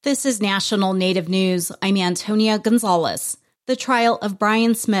This is National Native News. I'm Antonia Gonzalez. The trial of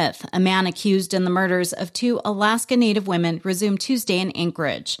Brian Smith, a man accused in the murders of 2 Alaska Native women, resumed Tuesday in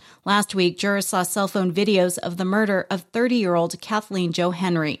Anchorage. Last week, jurors saw cell phone videos of the murder of 30-year-old Kathleen Jo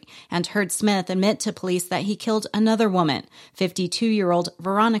Henry and heard Smith admit to police that he killed another woman, 52-year-old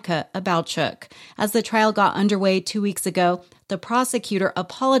Veronica Abowchuk. As the trial got underway 2 weeks ago, the prosecutor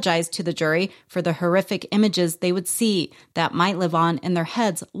apologized to the jury for the horrific images they would see that might live on in their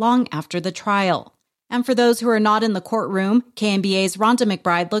heads long after the trial. And for those who are not in the courtroom, KNBA's Rhonda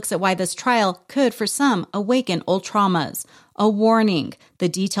McBride looks at why this trial could, for some, awaken old traumas. A warning: the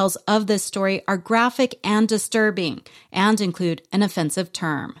details of this story are graphic and disturbing and include an offensive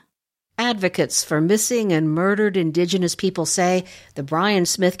term. Advocates for missing and murdered Indigenous people say the Brian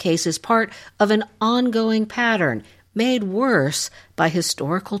Smith case is part of an ongoing pattern made worse by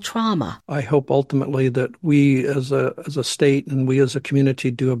historical trauma. I hope ultimately that we as a state and we as a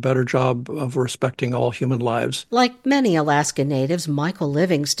community do a better job of respecting all human lives. Like many Alaska Natives, Michael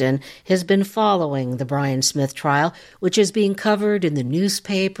Livingston has been following the Brian Smith trial, which is being covered in the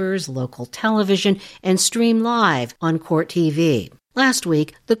newspapers, local television, and streamed live on Court TV. Last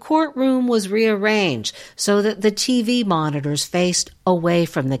week, the courtroom was rearranged so that the TV monitors faced away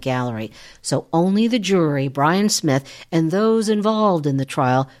from the gallery, so only the jury, Brian Smith, and those involved in the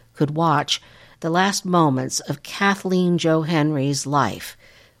trial could watch the last moments of Kathleen Jo Henry's life,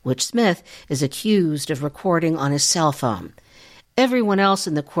 which Smith is accused of recording on his cell phone. Everyone else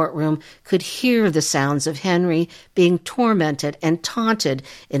in the courtroom could hear the sounds of Henry being tormented and taunted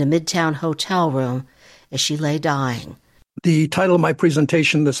in a Midtown hotel room as she lay dying. The title of my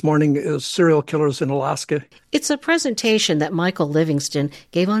presentation this morning is Serial Killers in Alaska. It's a presentation that Michael Livingston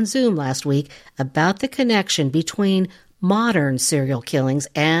gave on Zoom last week about the connection between modern serial killings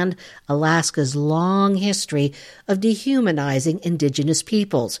and Alaska's long history of dehumanizing Indigenous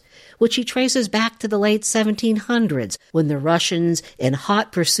peoples, which he traces back to the late 1700s when the Russians, in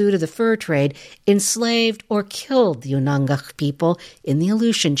hot pursuit of the fur trade, enslaved or killed the Unangak people in the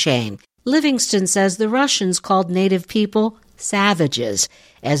Aleutian chain. Livingston says the Russians called native people savages,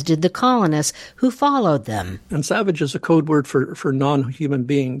 as did the colonists who followed them. And savage is a code word for non-human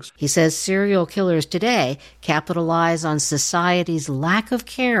beings. He says serial killers today capitalize on society's lack of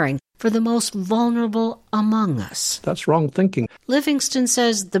caring for the most vulnerable among us. That's wrong thinking. Livingston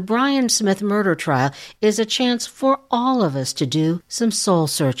says the Brian Smith murder trial is a chance for all of us to do some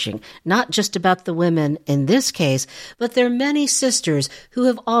soul-searching, not just about the women in this case, but their many sisters who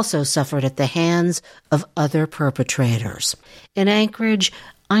have also suffered at the hands of other perpetrators. In Anchorage,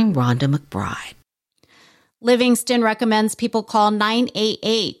 I'm Rhonda McBride. Livingston recommends people call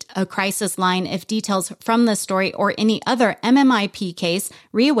 988, a crisis line, if details from this story or any other MMIP case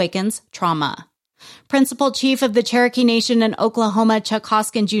reawakens trauma. Principal Chief of the Cherokee Nation in Oklahoma, Chuck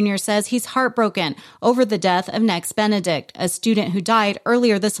Hoskin Jr., says he's heartbroken over the death of Nex Benedict, a student who died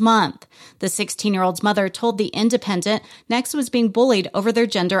earlier this month. The 16-year-old's mother told The Independent Nex was being bullied over their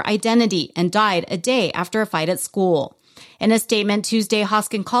gender identity and died a day after a fight at school. In a statement Tuesday,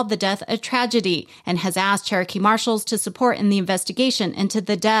 Hoskin called the death a tragedy and has asked Cherokee Marshals to support in the investigation into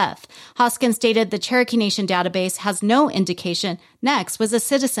the death. Hoskin stated the Cherokee Nation database has no indication Nex was a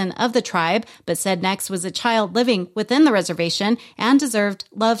citizen of the tribe, but said Nex was a child living within the reservation and deserved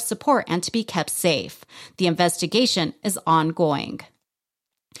love, support, and to be kept safe. The investigation is ongoing.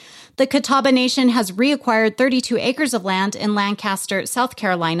 The Catawba Nation has reacquired 32 acres of land in Lancaster, South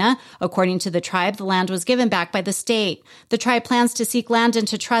Carolina. According to the tribe, the land was given back by the state. The tribe plans to seek land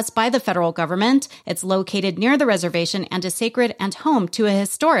into trust by the federal government. It's located near the reservation and is sacred and home to a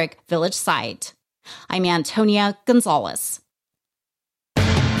historic village site. I'm Antonia Gonzalez.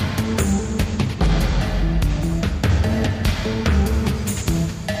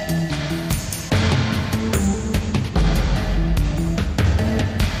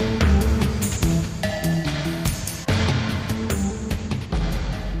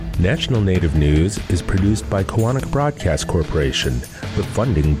 National Native News is produced by Koahnic Broadcast Corporation, with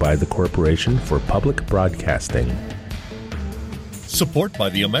funding by the Corporation for Public Broadcasting. Support by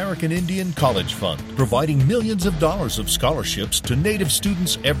the American Indian College Fund, providing millions of dollars of scholarships to Native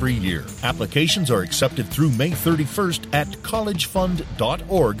students every year. Applications are accepted through May 31st at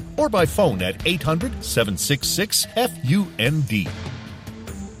collegefund.org or by phone at 800-766-FUND.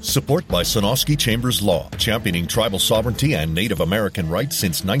 Support by Sonosky Chambers Law, championing tribal sovereignty and Native American rights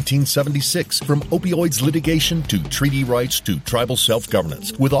since 1976, from opioids litigation to treaty rights to tribal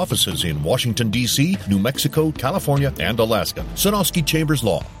self-governance, with offices in Washington, D.C., New Mexico, California, and Alaska. Sonosky Chambers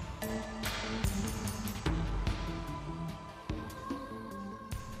Law.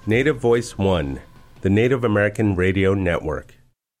 Native Voice One, the Native American Radio Network.